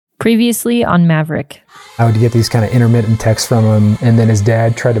Previously on Maverick. I would get these kind of intermittent texts from him, and then his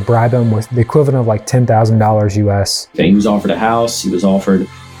dad tried to bribe him with the equivalent of like $10,000 US. He was offered a house, he was offered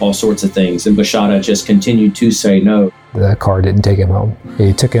all sorts of things, and Bashara just continued to say no. The car didn't take him home.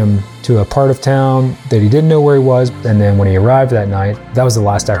 He took him to a part of town that he didn't know where he was, and then when he arrived that night, that was the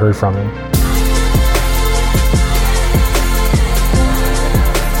last I heard from him.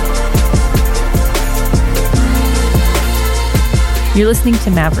 You're listening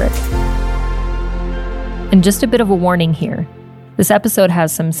to Maverick. And just a bit of a warning here. This episode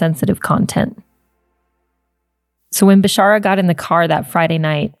has some sensitive content. So when Bashara got in the car that Friday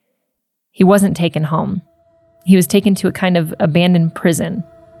night, he wasn't taken home. He was taken to a kind of abandoned prison.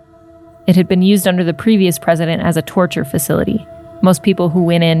 It had been used under the previous president as a torture facility. Most people who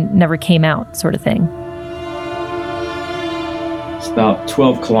went in never came out, sort of thing. It's about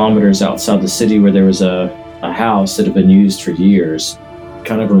 12 kilometers outside the city where there was a house that had been used for years,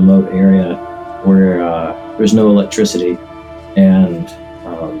 kind of a remote area where there's no electricity, and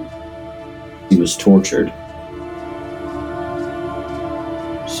he was tortured.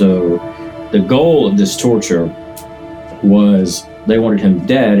 So the goal of this torture was they wanted him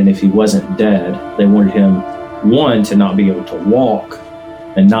dead, and if he wasn't dead, they wanted him, one, to not be able to walk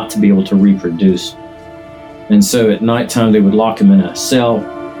and not to be able to reproduce. And so at nighttime, they would lock him in a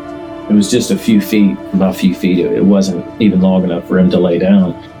cell. It was just about a few feet. It wasn't even long enough for him to lay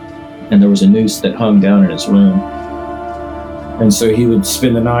down. And there was a noose that hung down in his room. And so he would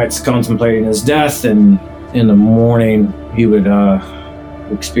spend the nights contemplating his death, and in the morning he would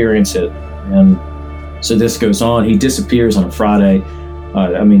experience it. And so this goes on. He disappears on a Friday.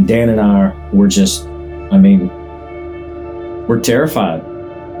 Dan and I were just, we're terrified.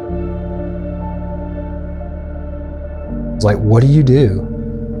 It's like, what do you do?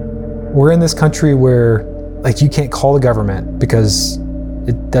 We're in this country where, you can't call the government because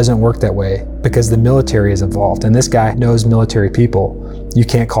it doesn't work that way, because the military is involved, and this guy knows military people. You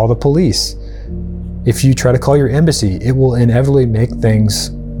can't call the police. If you try to call your embassy, it will inevitably make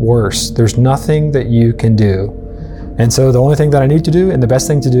things worse. There's nothing that you can do. And so the only thing that I need to do, and the best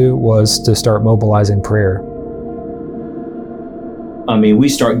thing to do, was to start mobilizing prayer. We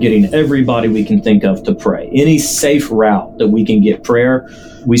start getting everybody we can think of to pray. Any safe route that we can get prayer,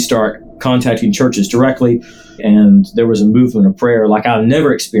 we start contacting churches directly. And there was a movement of prayer like I've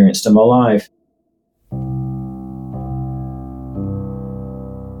never experienced in my life.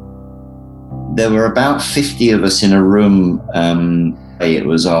 There were about 50 of us in a room. It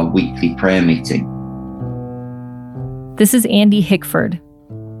was our weekly prayer meeting. This is Andy Hickford.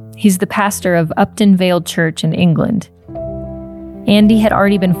 He's the pastor of Upton Vale Church in England. Andy had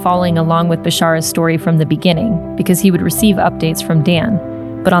already been following along with Bashara's story from the beginning because he would receive updates from Dan.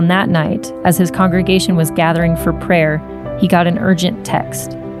 But on that night, as his congregation was gathering for prayer, he got an urgent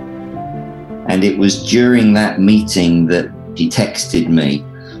text. And it was during that meeting that he texted me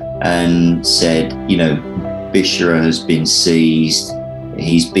and said, Bashara has been seized.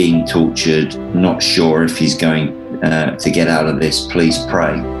 He's being tortured. Not sure if he's going to get out of this. Please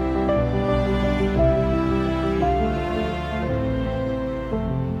pray.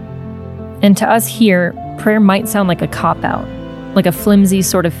 And to us here, prayer might sound like a cop-out, like a flimsy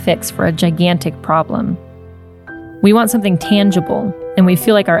sort of fix for a gigantic problem. We want something tangible, and we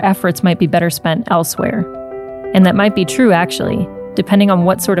feel like our efforts might be better spent elsewhere. And that might be true, actually, depending on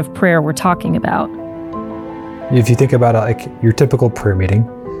what sort of prayer we're talking about. If you think about it, your typical prayer meeting,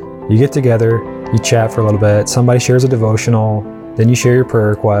 you get together, you chat for a little bit, somebody shares a devotional, then you share your prayer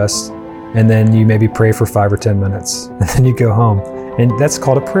request, and then you maybe pray for 5 or 10 minutes, and then you go home. And that's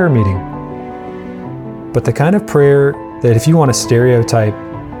called a prayer meeting. But the kind of prayer that, if you want to stereotype,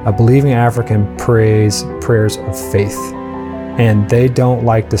 a believing African prays prayers of faith, and they don't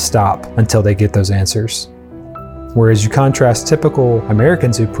like to stop until they get those answers. Whereas you contrast typical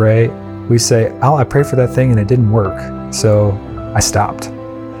Americans who pray, we say, I prayed for that thing and it didn't work, so I stopped.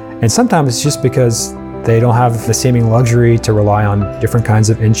 And sometimes it's just because they don't have the seeming luxury to rely on different kinds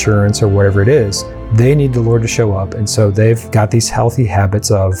of insurance or whatever it is. They need the Lord to show up, and so they've got these healthy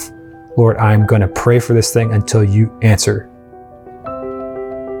habits of, Lord, I'm going to pray for this thing until you answer.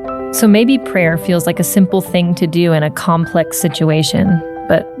 So maybe prayer feels like a simple thing to do in a complex situation,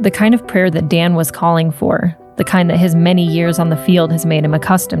 but the kind of prayer that Dan was calling for, the kind that his many years on the field has made him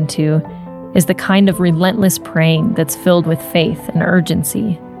accustomed to, is the kind of relentless praying that's filled with faith and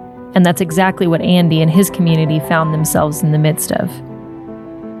urgency. And that's exactly what Andy and his community found themselves in the midst of.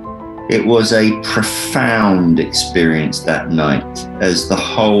 It was a profound experience that night, as the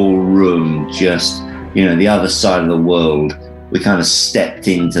whole room just, the other side of the world, we kind of stepped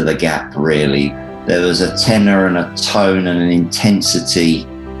into the gap, really. There was a tenor and a tone and an intensity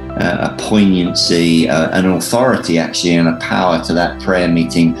a poignancy, an authority actually, and a power to that prayer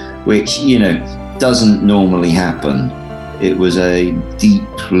meeting, which, doesn't normally happen. It was a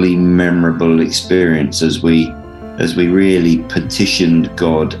deeply memorable experience as we really petitioned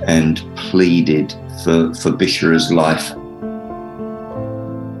God and pleaded for Bishara's life.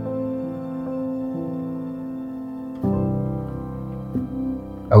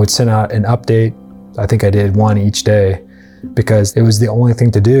 I would send out an update. I think I did one each day because it was the only thing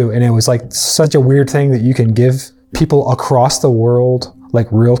to do. And it was like such a weird thing that you can give people across the world like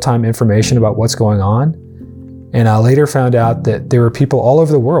real-time information about what's going on. And I later found out that there were people all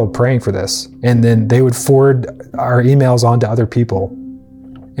over the world praying for this. And then they would forward our emails on to other people.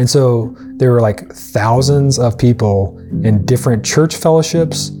 And so there were like thousands of people in different church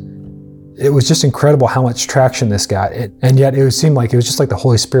fellowships. It was just incredible how much traction this got. And yet it seemed like it was just like the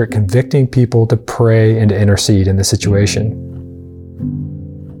Holy Spirit convicting people to pray and to intercede in the situation.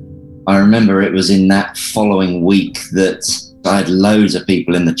 I remember it was in that following week that I had loads of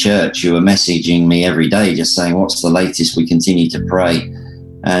people in the church who were messaging me every day just saying, what's the latest? We continue to pray.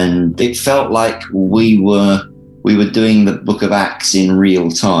 And it felt like we were doing the book of Acts in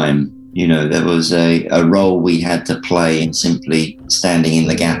real time. There was a role we had to play in simply standing in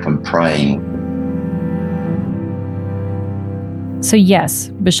the gap and praying. So yes,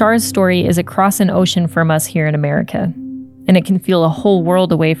 Bishara's story is across an ocean from us here in America, and it can feel a whole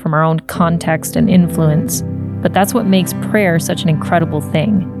world away from our own context and influence. But that's what makes prayer such an incredible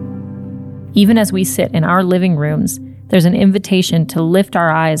thing. Even as we sit in our living rooms, there's an invitation to lift our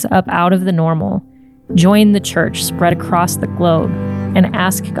eyes up out of the normal, join the church spread across the globe, and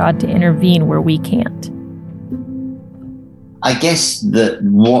ask God to intervene where we can't. I guess that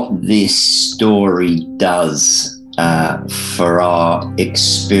what this story does for our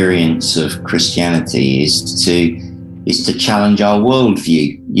experience of Christianity is to challenge our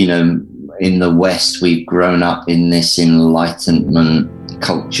worldview. In the West, we've grown up in this Enlightenment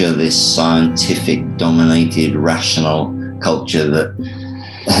culture, this scientific-dominated, rational culture that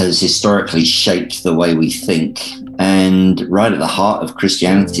has historically shaped the way we think. And right at the heart of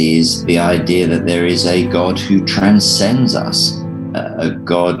Christianity is the idea that there is a God who transcends us, a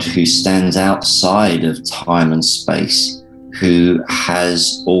God who stands outside of time and space, who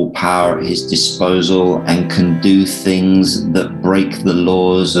has all power at his disposal and can do things that break the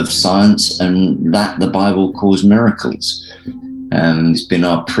laws of science and that the Bible calls miracles. It's been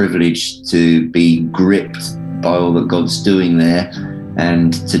our privilege to be gripped by all that God's doing there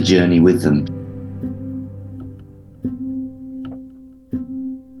and to journey with them.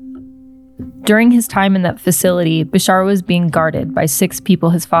 During his time in that facility, Bishara was being guarded by 6 people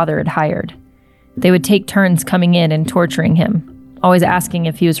his father had hired. They would take turns coming in and torturing him, always asking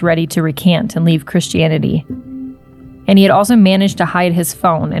if he was ready to recant and leave Christianity. And he had also managed to hide his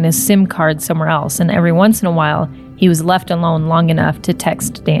phone and his SIM card somewhere else, and every once in a while, he was left alone long enough to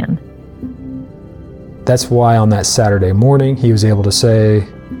text Dan. That's why on that Saturday morning, he was able to say,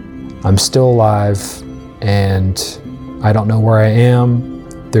 I'm still alive, and I don't know where I am.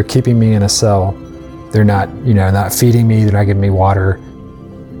 They're keeping me in a cell. They're not feeding me. They're not giving me water.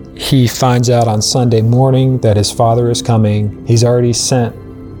 He finds out on Sunday morning that his father is coming. He's already sent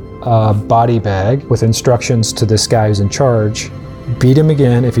a body bag with instructions to this guy who's in charge. Beat him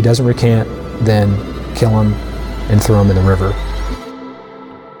again. If he doesn't recant, then kill him and throw him in the river.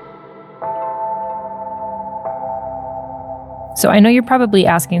 So I know you're probably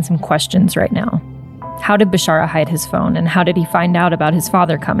asking some questions right now. How did Bishara hide his phone, and how did he find out about his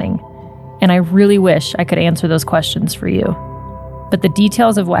father coming? And I really wish I could answer those questions for you. But the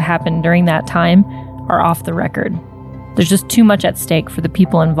details of what happened during that time are off the record. There's just too much at stake for the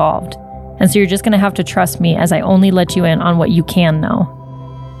people involved. And so you're just going to have to trust me as I only let you in on what you can know.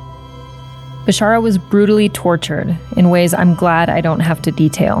 Bishara was brutally tortured in ways I'm glad I don't have to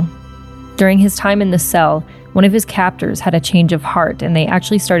detail. During his time in the cell, one of his captors had a change of heart, and they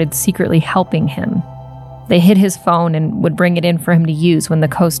actually started secretly helping him. They hid his phone and would bring it in for him to use when the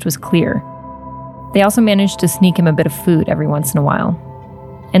coast was clear. They also managed to sneak him a bit of food every once in a while.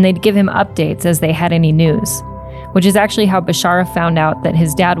 And they'd give him updates as they had any news, which is actually how Bishara found out that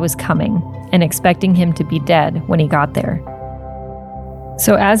his dad was coming and expecting him to be dead when he got there.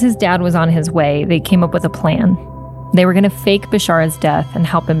 So as his dad was on his way, they came up with a plan. They were going to fake Bishara's death and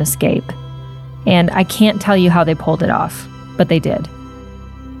help him escape. And I can't tell you how they pulled it off, but they did.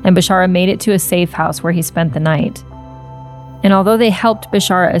 And Bishara made it to a safe house where he spent the night. And although they helped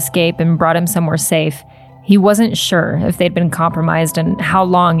Bishara escape and brought him somewhere safe, he wasn't sure if they'd been compromised and how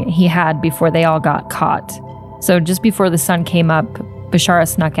long he had before they all got caught. So just before the sun came up, Bishara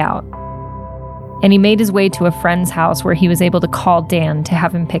snuck out. and he made his way to a friend's house where he was able to call Dan to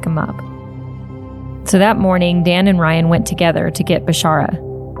have him pick him up. So that morning, Dan and Ryan went together to get Bishara.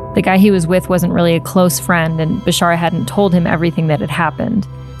 The guy he was with wasn't really a close friend, and Bishara hadn't told him everything that had happened.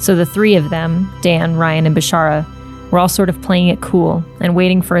 So the three of them, Dan, Ryan, and Bishara, were all sort of playing it cool and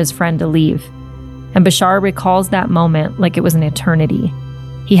waiting for his friend to leave. And Bishara recalls that moment like it was an eternity.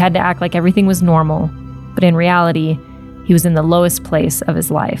 He had to act like everything was normal, but in reality, he was in the lowest place of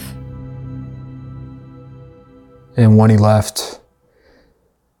his life. And when he left,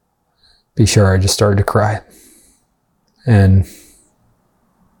 Bishara just started to cry. And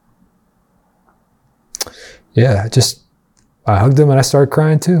yeah, I hugged him and I started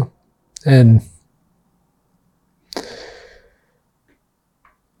crying too. And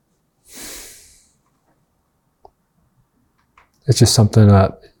it's just something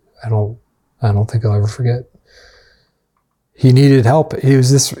that I don't think I'll ever forget. He needed help. He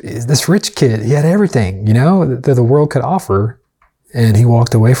was this rich kid. He had everything, that the world could offer. And he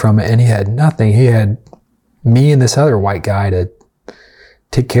walked away from it and he had nothing. He had me and this other white guy to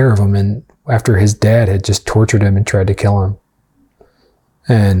take care of him. And after his dad had just tortured him and tried to kill him.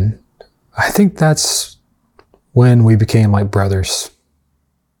 And I think that's when we became like brothers.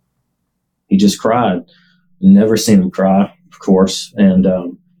 He just cried. Never seen him cry, of course. And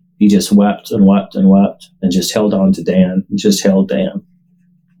he just wept and wept and wept and just held on to Dan, just held Dan.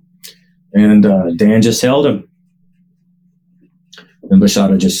 And Dan just held him. And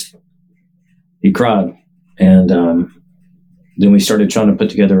Bishara he cried. And then we started trying to put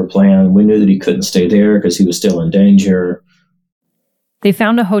together a plan. We knew that he couldn't stay there because he was still in danger. They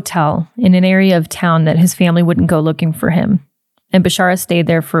found a hotel in an area of town that his family wouldn't go looking for him. And Bishara stayed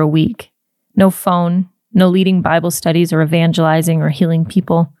there for a week. No phone, no leading Bible studies or evangelizing or healing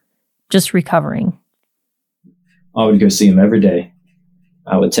people, just recovering. I would go see him every day.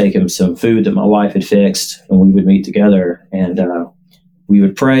 I would take him some food that my wife had fixed, and we would meet together, and we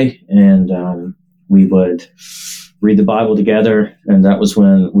would pray, and we would read the Bible together, and that was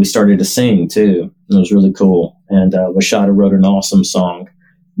when we started to sing, too. It was really cool, and Bishara wrote an awesome song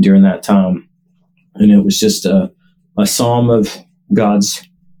during that time, and it was just a psalm of God's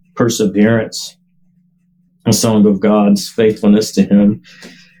perseverance, a song of God's faithfulness to him,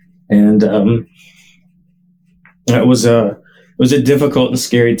 and it was a difficult and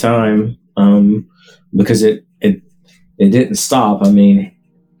scary time because it didn't stop. I mean,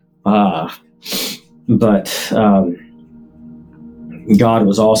 but God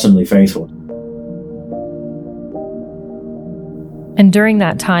was awesomely faithful. And during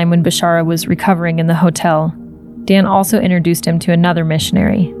that time when Bishara was recovering in the hotel, Dan also introduced him to another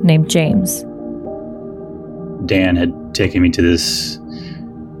missionary named James. Dan had taken me to this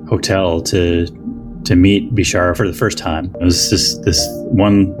hotel to meet Bishara for the first time. It was just this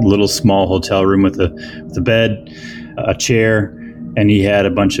one little small hotel room with a bed, a chair, and he had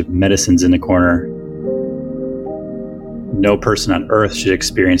a bunch of medicines in the corner. No person on earth should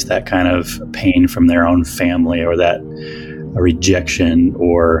experience that kind of pain from their own family or that rejection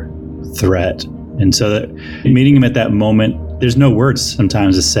or threat. And so that meeting him at that moment, there's no words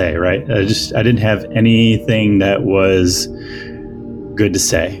sometimes to say, right? I didn't have anything that was good to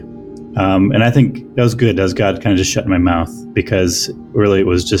say. And I think that was good. That was God kind of just shutting my mouth, because really it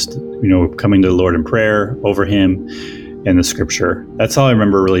was just, coming to the Lord in prayer over him and the scripture. That's all I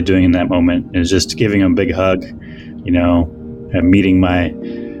remember really doing in that moment, is just giving him a big hug, and meeting my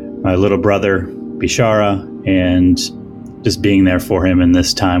little brother, Bishara, and just being there for him in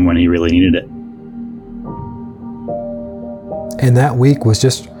this time when he really needed it. And that week was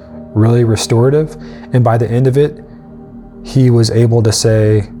just really restorative. And by the end of it, he was able to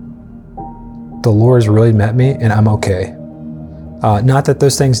say, the Lord's really met me and I'm okay. Not that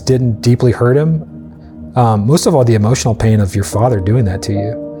those things didn't deeply hurt him. Most of all, the emotional pain of your father doing that to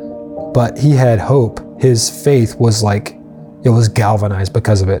you. But he had hope. His faith was it was galvanized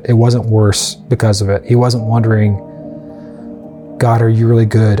because of it. It wasn't worse because of it. He wasn't wondering, God, are you really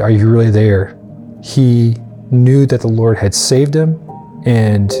good? Are you really there? He knew that the Lord had saved him,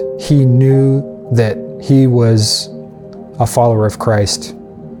 and he knew that he was a follower of Christ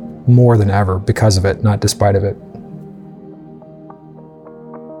more than ever because of it, not despite of it.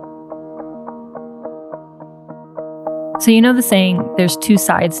 So the saying, there's two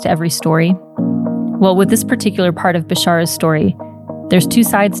sides to every story? Well, with this particular part of Bishara's story, there's two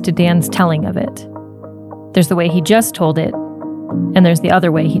sides to Dan's telling of it. There's the way he just told it, and there's the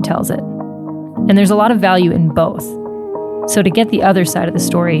other way he tells it. And there's a lot of value in both. So to get the other side of the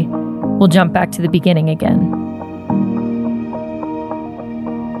story, we'll jump back to the beginning again.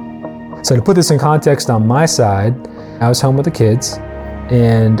 So to put this in context on my side, I was home with the kids,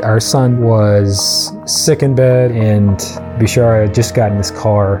 and our son was sick in bed, and Bishara had just got in his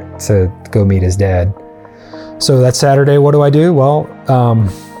car to go meet his dad. So that Saturday, what do? Well,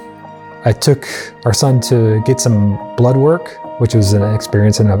 I took our son to get some blood work, which was an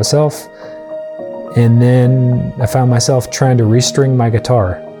experience in and of itself. And then I found myself trying to restring my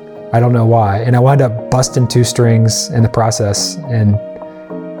guitar. I don't know why. And I wound up busting 2 strings in the process. And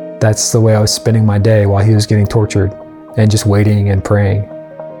that's the way I was spending my day while he was getting tortured, and just waiting and praying.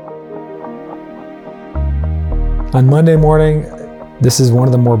 On Monday morning, this is one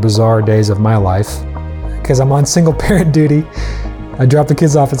of the more bizarre days of my life because I'm on single parent duty. I drop the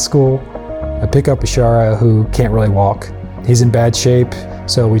kids off at school. I pick up Bishara, who can't really walk. He's in bad shape,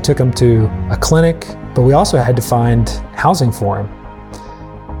 so we took him to a clinic, but we also had to find housing for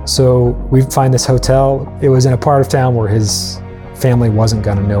him. So we find this hotel. It was in a part of town where his family wasn't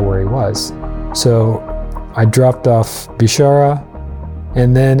gonna know where he was. So I dropped off Bishara,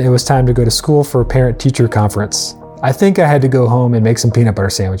 and then it was time to go to school for a parent-teacher conference. I think I had to go home and make some peanut butter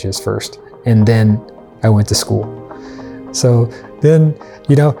sandwiches first, and then I went to school. So then,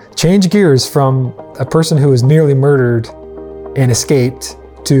 change gears from a person who was nearly murdered and escaped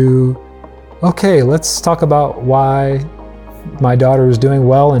to, okay, let's talk about why my daughter is doing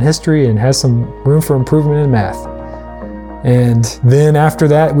well in history and has some room for improvement in math. And then after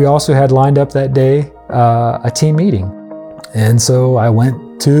that, we also had lined up that day a team meeting. And so I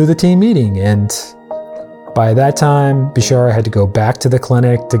went to the team meeting, and by that time, Bishara had to go back to the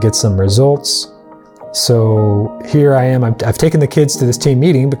clinic to get some results. So here I am. I've taken the kids to this team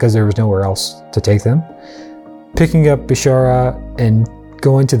meeting because there was nowhere else to take them. Picking up Bishara and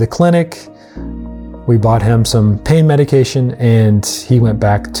going to the clinic. We bought him some pain medication, and he went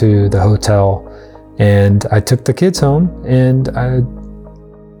back to the hotel. And I took the kids home, and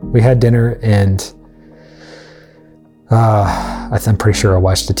we had dinner, and I'm pretty sure I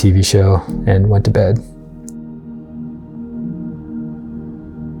watched a TV show and went to bed.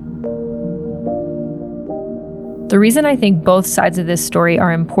 The reason I think both sides of this story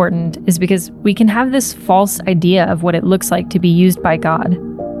are important is because we can have this false idea of what it looks like to be used by God.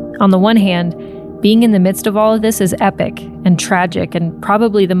 On the one hand, being in the midst of all of this is epic and tragic and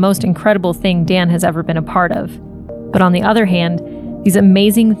probably the most incredible thing Dan has ever been a part of. But on the other hand, these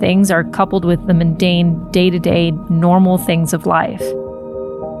amazing things are coupled with the mundane, day-to-day, normal things of life.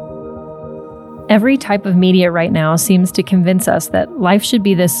 Every type of media right now seems to convince us that life should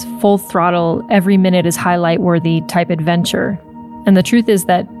be this full-throttle, every minute is highlight-worthy type adventure. And the truth is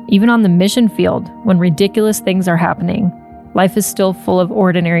that even on the mission field, when ridiculous things are happening, life is still full of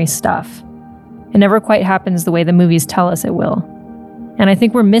ordinary stuff. It never quite happens the way the movies tell us it will. And I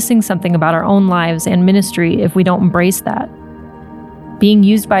think we're missing something about our own lives and ministry if we don't embrace that. Being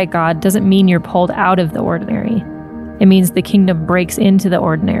used by God doesn't mean you're pulled out of the ordinary. It means the kingdom breaks into the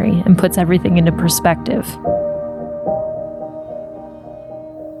ordinary and puts everything into perspective.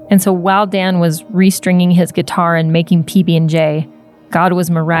 And so while Dan was restringing his guitar and making PB&J, God was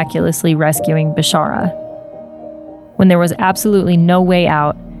miraculously rescuing Bishara. When there was absolutely no way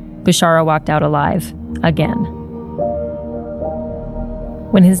out, Bishara walked out alive, again.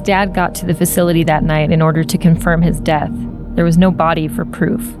 When his dad got to the facility that night in order to confirm his death, there was no body for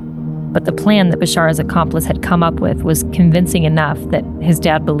proof. But the plan that Bishara's accomplice had come up with was convincing enough that his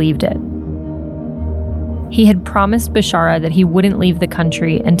dad believed it. He had promised Bishara that he wouldn't leave the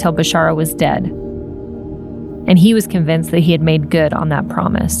country until Bishara was dead. And he was convinced that he had made good on that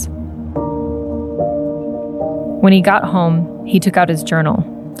promise. When he got home, he took out his journal,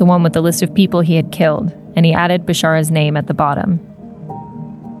 the one with the list of people he had killed, and he added Bishara's name at the bottom.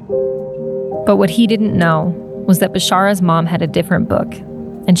 But what he didn't know was that Bishara's mom had a different book,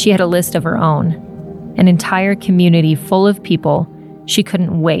 and she had a list of her own, an entire community full of people she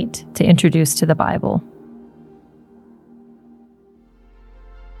couldn't wait to introduce to the Bible.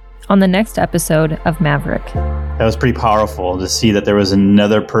 On the next episode of Maverick. That was pretty powerful to see that there was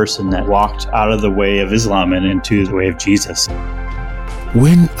another person that walked out of the way of Islam and into the way of Jesus.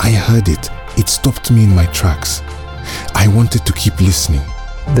 When I heard it, it stopped me in my tracks. I wanted to keep listening.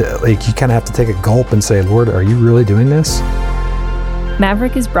 You kind of have to take a gulp and say, Lord, are you really doing this?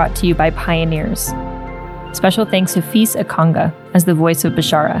 Maverick is brought to you by Pioneers. Special thanks to Fis Akonga as the voice of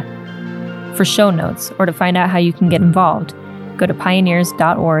Bishara. For show notes or to find out how you can get involved, go to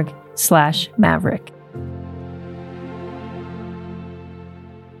pioneers.org/Maverick.